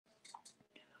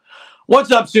What's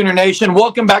up, Sooner Nation?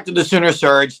 Welcome back to the Sooner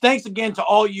Surge. Thanks again to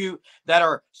all you that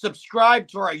are subscribed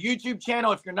to our YouTube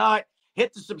channel. If you're not,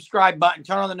 hit the subscribe button,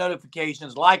 turn on the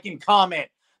notifications, like and comment.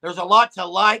 There's a lot to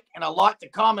like and a lot to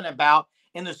comment about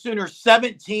in the Sooner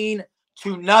 17-0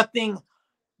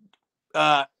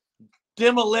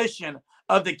 demolition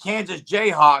of the Kansas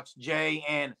Jayhawks, Jay.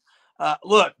 And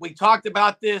look, we talked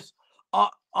about this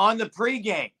on the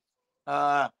pregame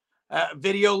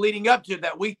video leading up to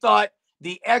that. We thought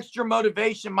the extra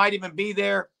motivation might even be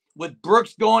there with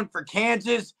Brooks going for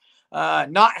Kansas,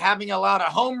 not having allowed a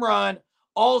home run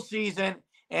all season.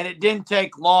 And it didn't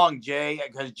take long, Jay,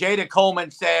 because Jada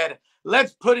Coleman said,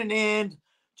 let's put an end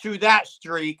to that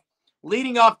streak,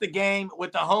 leading off the game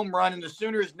with the home run. And the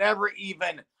Sooners never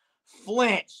even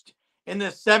flinched in the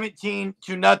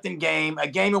 17-0 game, a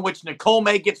game in which Nicole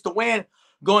May gets the win,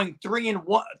 going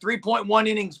 3.1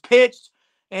 innings pitched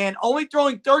and only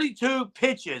throwing 32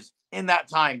 pitches in that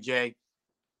time, Jay.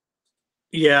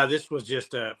 Yeah, this was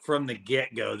just from the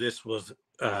get-go, this was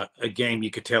a game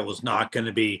you could tell was not going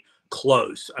to be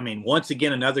close. I mean, once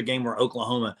again, another game where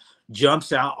Oklahoma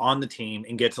jumps out on the team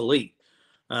and gets a lead.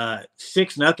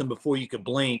 6-0 before you could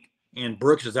blink, and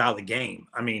Brooks is out of the game.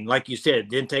 I mean, like you said, it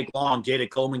didn't take long. Jada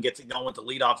Coleman gets it going with the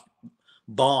leadoff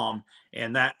bomb,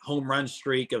 and that home run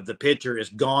streak of the pitcher is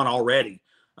gone already.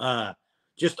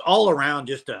 Just all around,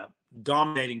 just a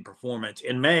dominating performance.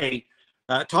 And May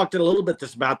talked a little bit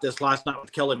about this last night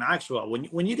with Kelly Maxwell.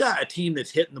 When you got a team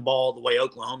that's hitting the ball the way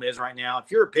Oklahoma is right now,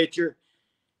 if you're a pitcher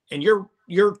and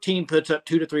your team puts up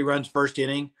 2 to 3 runs first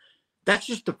inning, that's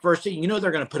just the first thing. You know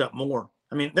they're going to put up more.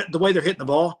 I mean, the way they're hitting the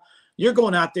ball, you're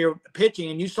going out there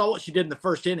pitching, and you saw what she did in the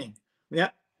first inning. Yeah,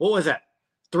 what was that?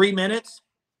 3 minutes?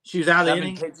 She was out of the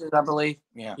inning. 7 pitches, I believe.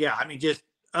 Yeah. Yeah, I mean, just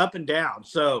up and down.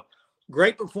 So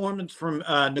great performance from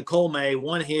Nicole May,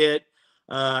 1 hit.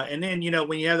 And then,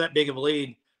 when you have that big of a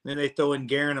lead, then they throw in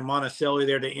Guerin and Monticelli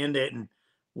there to end it. And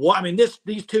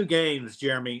these 2 games,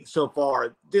 Jeremy, so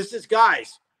far, this is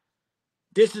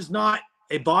not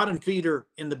a bottom feeder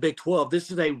in the Big 12. This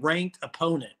is a ranked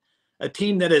opponent, a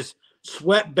team that has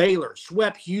swept Baylor,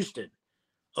 swept Houston.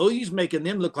 OU's making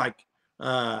them look like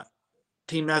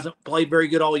team hasn't played very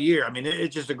good all year. I mean,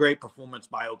 it's just a great performance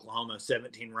by Oklahoma,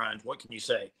 17 runs. What can you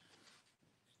say?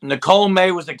 Nicole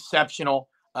May was exceptional.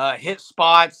 Hit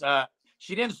spots.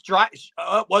 She didn't strike.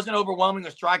 Wasn't overwhelming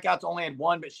with strikeouts. Only had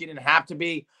 1, but she didn't have to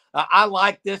be. I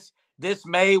like this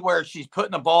May where she's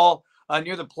putting the ball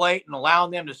near the plate and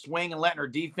allowing them to swing and letting her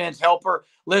defense help her.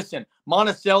 Listen,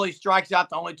 Monticelli strikes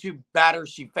out the only 2 batters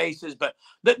she faces, but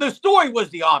the story was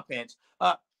the offense.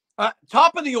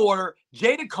 Top of the order,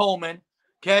 Jada Coleman,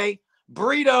 okay,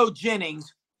 Burrito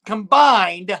Jennings,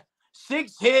 combined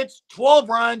 6 hits, 12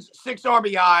 runs, 6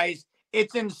 RBIs.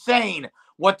 It's insane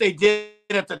what they did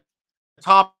at the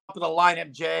top of the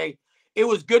lineup, Jay. It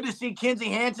was good to see Kenzie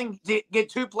Hansen get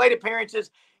 2 plate appearances,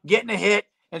 getting a hit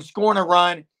and scoring a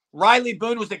run. Riley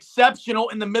Boone was exceptional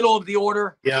in the middle of the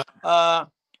order. Yeah.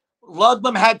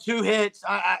 Ludlam had 2 hits.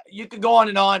 You could go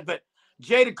on, but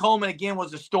Jada Coleman, again,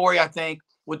 was a story, I think,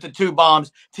 with the 2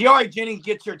 bombs. Tiare Jennings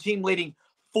gets her team leading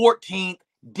 14th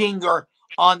dinger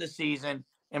on the season,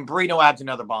 and Burrito adds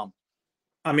another bomb.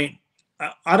 I mean,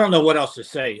 I don't know what else to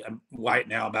say right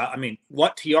now about,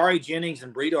 what Tiare Jennings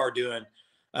and Burrito are doing.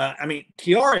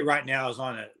 Tiare right now is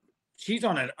she's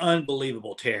on an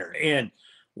unbelievable tear. And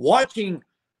watching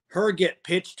her get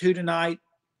pitched to tonight,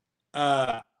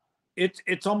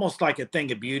 it's almost like a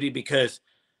thing of beauty because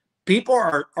people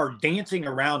are dancing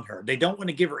around her. They don't want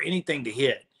to give her anything to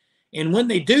hit. And when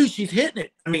they do, she's hitting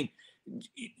it. I mean,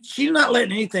 she's not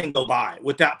letting anything go by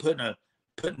without putting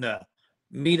the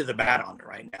meat of the bat on it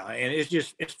right now. And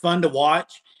it's fun to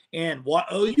watch. And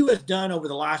what OU has done over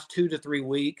the last 2 to 3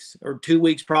 weeks, or 2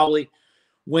 weeks probably,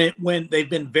 when they've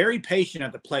been very patient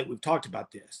at the plate, we've talked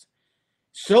about this.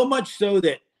 So much so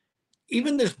that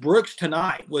even this Brooks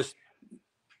tonight was,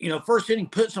 first inning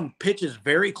put some pitches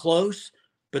very close,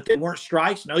 but they weren't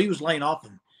strikes. No, he was laying off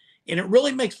them. And it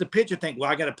really makes the pitcher think, well,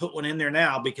 I got to put one in there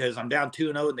now because I'm down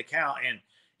 2-0 in the count. And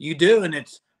you do, and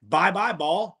it's bye-bye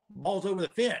ball. Ball's over the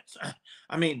fence.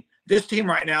 I mean, this team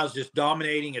right now is just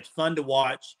dominating. It's fun to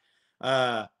watch.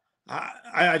 I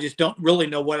just don't really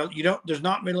know there's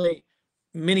not really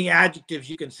many adjectives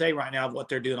you can say right now of what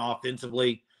they're doing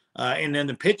offensively. And then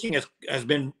the pitching has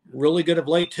been really good of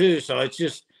late too. So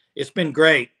it's been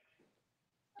great.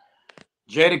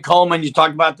 Jada Coleman, you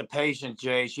talked about the patience,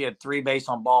 Jay. She had 3 base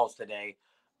on balls today.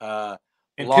 And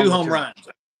 2 home runs.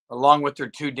 Along with her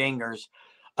 2 dingers.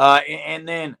 And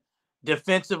then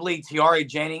defensively, Tiare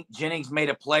Jennings made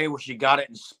a play where she got it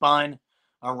and spun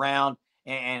around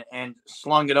and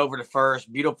slung it over to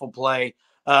first. Beautiful play.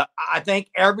 I think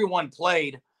everyone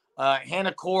played.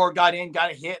 Hannah Core got a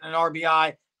hit and an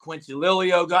RBI. Quincy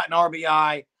Lilio got an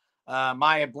RBI.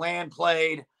 Maya Bland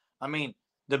played. I mean,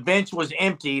 the bench was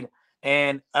emptied,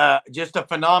 and just a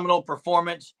phenomenal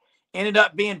performance. Ended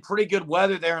up being pretty good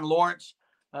weather there in Lawrence.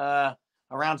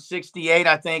 Around 68,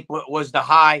 I think, was the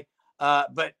high.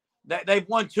 But they've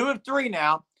won 2 of 3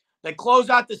 now. They close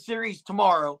out the series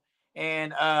tomorrow,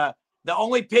 and the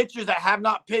only pitchers that have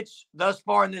not pitched thus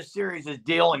far in this series is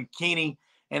Deal and Keeney,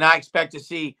 and I expect to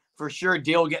see for sure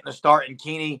Deal getting a start and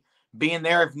Keeney being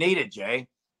there if needed, Jay.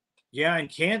 Yeah, and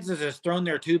Kansas has thrown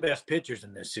their 2 best pitchers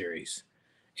in this series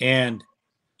and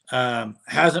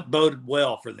hasn't boded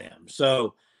well for them.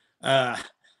 So I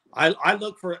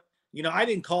look for, I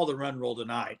didn't call the run rule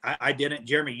tonight. I didn't.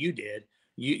 Jeremy, you did.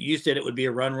 You said it would be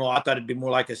a run rule. I thought it'd be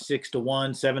more like a 6-1,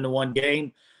 7-1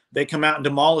 game. They come out and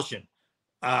demolish them.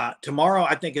 Tomorrow,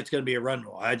 I think it's going to be a run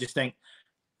rule. I just think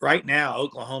right now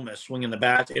Oklahoma is swinging the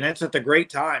bats, and it's at the great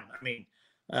time. I mean,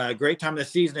 great time of the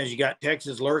season as you got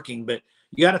Texas lurking, but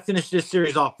you got to finish this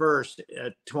series off first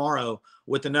tomorrow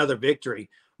with another victory.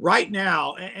 Right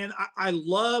now, and I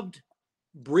loved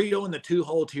Brito in the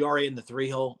 2-hole, Tiare in the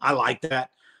 3-hole. I like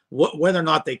that. Whether or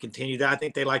not they continue that, I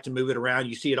think they like to move it around.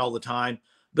 You see it all the time.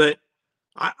 But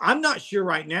I'm not sure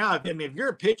right now. If you're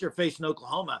a pitcher facing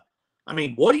Oklahoma, I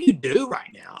mean, what do you do right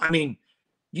now? I mean,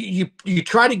 you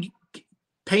try to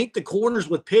paint the corners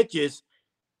with pitches,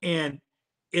 and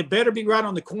it better be right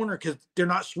on the corner because they're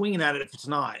not swinging at it if it's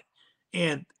not.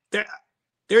 And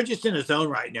they're just in a zone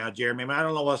right now, Jeremy. I mean, I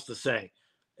don't know what else to say.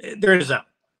 They're in a zone.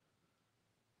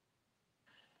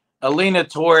 Alina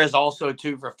Torres also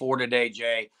 2 for 4 today,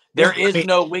 Jay. There's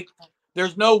no weak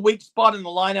spot in the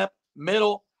lineup.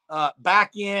 Middle,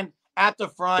 back in, at the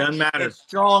front. Doesn't matter. It's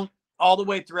strong all the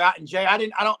way throughout. And Jay, I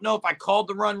don't know if I called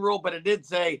the run rule, but it did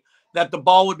say that the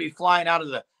ball would be flying out of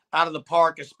the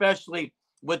park, especially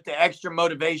with the extra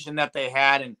motivation that they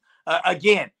had. And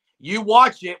again, you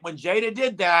watch it when Jada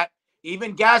did that,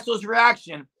 even Gasso's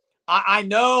reaction. I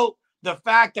know the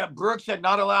fact that Brooks had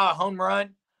not allowed a home run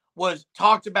was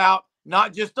talked about,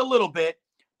 not just a little bit,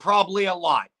 probably a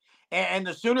lot. And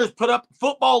the Sooners put up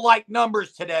football-like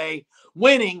numbers today,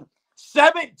 winning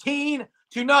 17-0.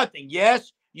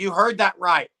 Yes, you heard that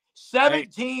right.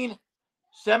 17-0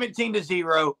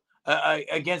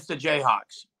 against the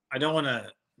Jayhawks. I don't want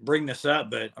to bring this up,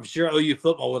 but I'm sure OU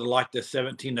football would have liked this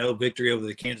 17-0 victory over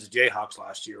the Kansas Jayhawks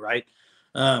last year, right?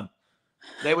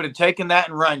 They would have taken that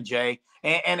and run, Jay.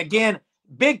 And again,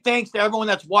 big thanks to everyone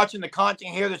that's watching the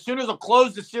content here. The Sooners will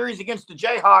close the series against the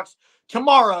Jayhawks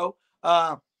tomorrow,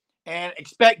 and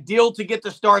expect Deal to get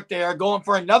the start there, going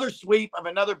for another sweep of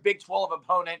another Big 12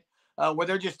 opponent, where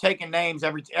they're just taking names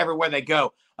everywhere they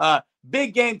go.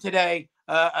 Big game today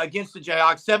against the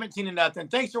Jayhawks,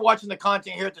 17-0. Thanks for watching the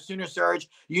content here at the Sooner Surge.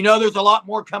 You know there's a lot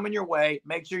more coming your way.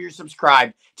 Make sure you're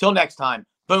subscribed. Till next time,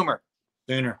 Boomer.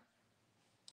 Sooner.